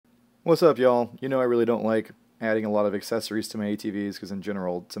What's up, y'all? You know I really don't like adding a lot of accessories to my ATVs because in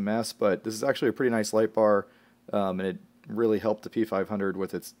general it's a mess, but this is actually a pretty nice light bar, and it really helped the P500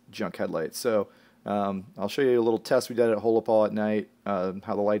 with its junk headlights. So I'll show you a little test we did at Holopal at night,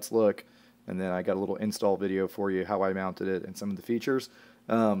 how the lights look, and then I got a little install video for you, how I mounted it and some of the features.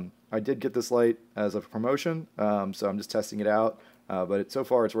 I did get this light as a promotion, so I'm just testing it out, but so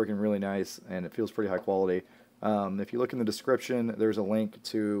far it's working really nice and it feels pretty high quality. If you look in the description, there's a link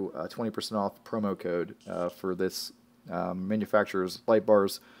to a 20% off promo code for this manufacturer's light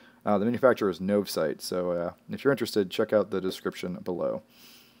bars. The manufacturer is Novsight, so if you're interested, check out the description below.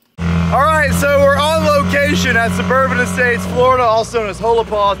 Alright, so we're on location at Suburban Estates, Florida, also known as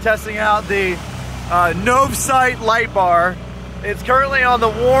Holopal, testing out the Novsight light bar. It's currently on the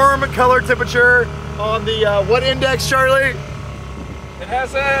warm color temperature on the, what index, Charlie? It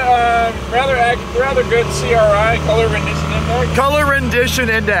has a rather good CRI, color rendition index. Color rendition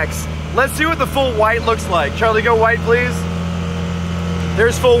index. Let's see what the full white looks like. Charlie, go white, please.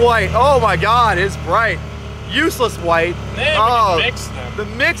 There's full white. Oh my God, it's bright. Useless white. Man, oh, we can mix them. The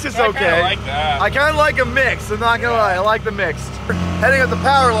mix is I okay. kinda like that. I kind of like a mix. I'm not gonna lie. I like the mixed. Heading up the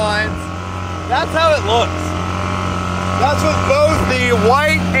power lines. That's how it looks. That's with both the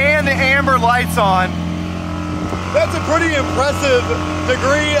white and the amber lights on. That's a pretty impressive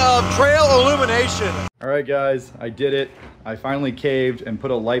degree of trail illumination. All right, guys, I did it. I finally caved and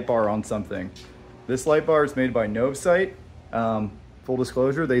put a light bar on something. This light bar is made by Novsight. Full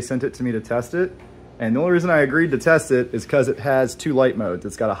disclosure, they sent it to me to test it. And the only reason I agreed to test it is because it has two light modes.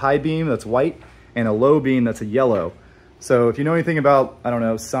 It's got a high beam that's white and a low beam that's a yellow. So if you know anything about, I don't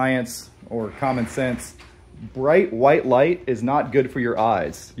know, science or common sense, bright white light is not good for your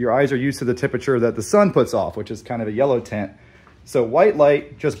eyes. Your eyes are used to the temperature that the sun puts off, which is kind of a yellow tint. So white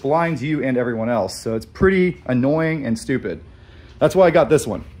light just blinds you and everyone else. So it's pretty annoying and stupid. That's why I got this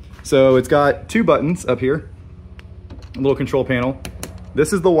one. So it's got two buttons up here, a little control panel.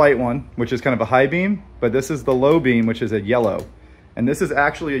 This is the white one, which is kind of a high beam, but this is the low beam, which is a yellow. And this is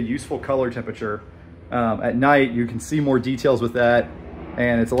actually a useful color temperature. At night, you can see more details with that,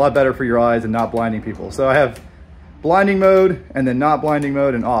 and it's a lot better for your eyes and not blinding people. So I have blinding mode and then not blinding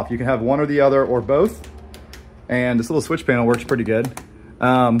mode and off. You can have one or the other or both. And this little switch panel works pretty good.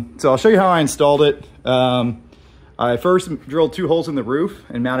 So I'll show you how I installed it. I first drilled 2 holes in the roof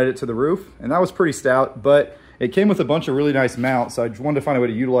and mounted it to the roof, and that was pretty stout, but it came with a bunch of really nice mounts, so I just wanted to find a way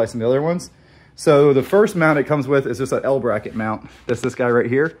to utilize some of the other ones. So the first mount it comes with is just an L bracket mount. That's this guy right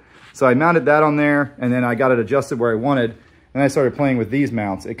here. So I mounted that on there, and then I got it adjusted where I wanted. And I started playing with these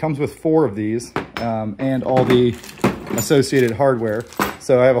mounts. It comes with 4 of these and all the associated hardware.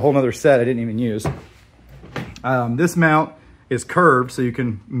 So I have a whole nother set I didn't even use. This mount is curved, so you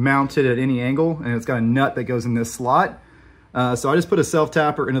can mount it at any angle, and it's got a nut that goes in this slot. So I just put a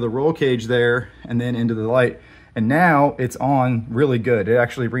self-tapper into the roll cage there and then into the light. And now it's on really good. It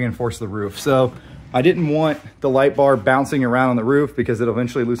actually reinforced the roof. So I didn't want the light bar bouncing around on the roof because it'll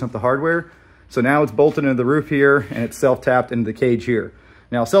eventually loosen up the hardware. So now it's bolted into the roof here and it's self-tapped into the cage here.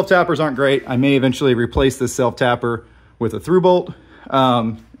 Now self-tappers aren't great. I may eventually replace this self-tapper with a through bolt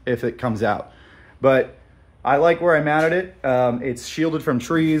if it comes out. But I like where I mounted it. It's shielded from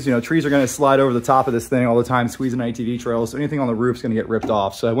trees. You know, trees are gonna slide over the top of this thing all the time, squeezing ATV trails. So anything on the roof is gonna get ripped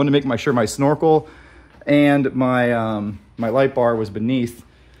off. So I wanted to make sure my snorkel and my, my light bar was beneath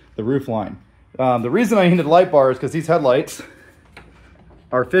the roof line. The reason I needed light bar is because these headlights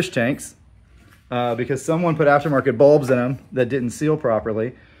are fish tanks because someone put aftermarket bulbs in them that didn't seal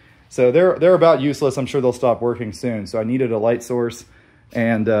properly. So they're about useless. I'm sure they'll stop working soon. So I needed a light source,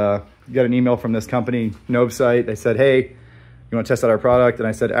 and got an email from this company, Novsight. They said, hey, you want to test out our product? And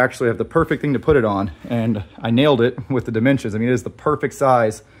I said, actually, I have the perfect thing to put it on. And I nailed it with the dimensions. I mean, it is the perfect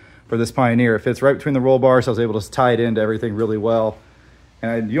size for this Pioneer. It fits right between the roll bars, so I was able to tie it into everything really well.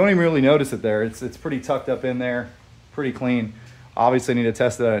 And you don't even really notice it there. It's pretty tucked up in there, pretty clean. Obviously, I need to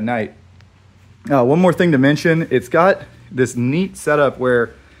test it at night. One more thing to mention, it's got this neat setup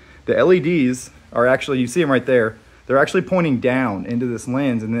where the LEDs are actually, you see them right there, they're actually pointing down into this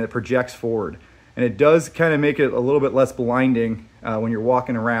lens, and then it projects forward. And it does kind of make it a little bit less blinding when you're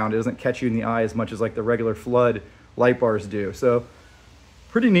walking around. It doesn't catch you in the eye as much as like the regular flood light bars do. So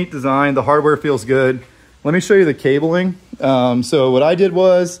pretty neat design. The hardware feels good. Let me show you the cabling. So what I did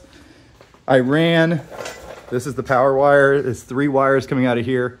was I ran, this is the power wire. There's 3 wires coming out of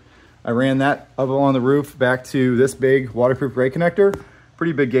here. I ran that up along the roof back to this big waterproof brake connector.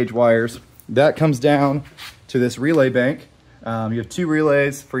 Pretty big gauge wires. That comes down to this relay bank. You have 2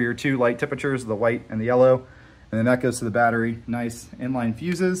 relays for your 2 light temperatures, the white and the yellow. And then that goes to the battery. Nice inline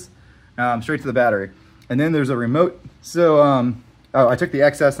fuses straight to the battery. And then there's a remote. So Oh, I took the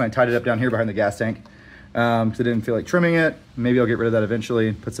excess and I tied it up down here behind the gas tank because I didn't feel like trimming it. Maybe I'll get rid of that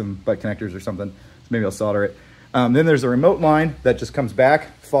eventually, put some butt connectors or something. So maybe I'll solder it. Then there's a remote line that just comes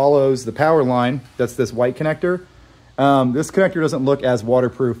back, follows the power line. That's this white connector. This connector doesn't look as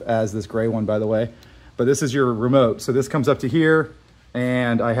waterproof as this gray one, by the way, but this is your remote. So this comes up to here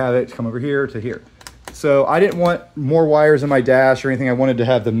and I have it come over here to here. So I didn't want more wires in my dash or anything. I wanted to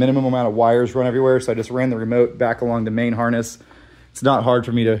have the minimum amount of wires run everywhere. So I just ran the remote back along the main harness. It's not hard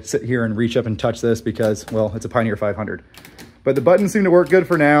for me to sit here and reach up and touch this because, well, it's a Pioneer 500. But the buttons seem to work good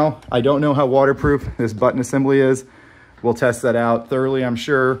for now. I don't know how waterproof this button assembly is. We'll test that out thoroughly, I'm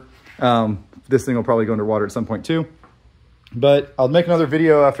sure. This thing will probably go underwater at some point too. But I'll make another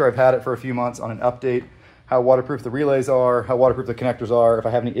video after I've had it for a few months on an update, how waterproof the relays are, how waterproof the connectors are, if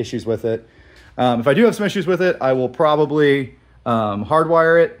I have any issues with it. If I do have some issues with it, I will probably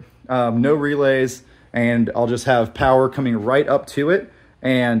hardwire it, no relays, and I'll just have power coming right up to it,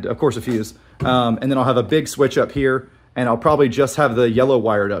 and of course a fuse. And then I'll have a big switch up here, and I'll probably just have the yellow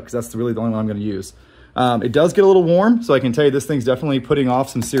wired up, because that's really the only one I'm going to use. It does get a little warm, so I can tell you this thing's definitely putting off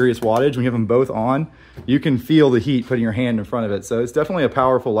some serious wattage. When you have them both on, you can feel the heat putting your hand in front of it. So it's definitely a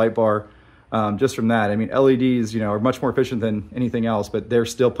powerful light bar. Just from that. I mean, LEDs, are much more efficient than anything else, but they're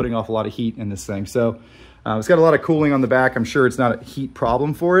still putting off a lot of heat in this thing. So it's got a lot of cooling on the back. I'm sure it's not a heat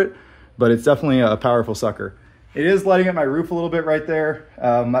problem for it, but it's definitely a powerful sucker. It is lighting up my roof a little bit right there.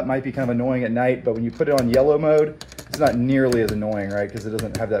 That might be kind of annoying at night, but when you put it on yellow mode, it's not nearly as annoying, right? Because it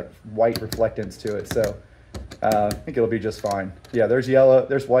doesn't have that white reflectance to it. So I think it'll be just fine. Yeah, there's yellow,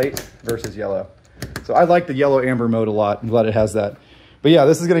 there's white versus yellow. So I like the yellow amber mode a lot. I'm glad it has that. But yeah,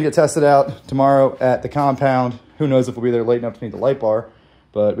 this is going to get tested out tomorrow at the compound. Who knows if we'll be there late enough to need the light bar.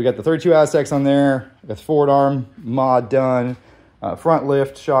 But we got the 32 Aztecs on there. We got the forward arm mod done. Front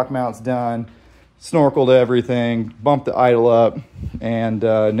lift, shock mounts done. Snorkeled everything. Bumped the idle up. And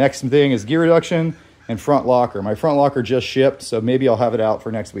next thing is gear reduction and front locker. My front locker just shipped, so maybe I'll have it out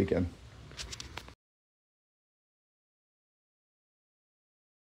for next weekend.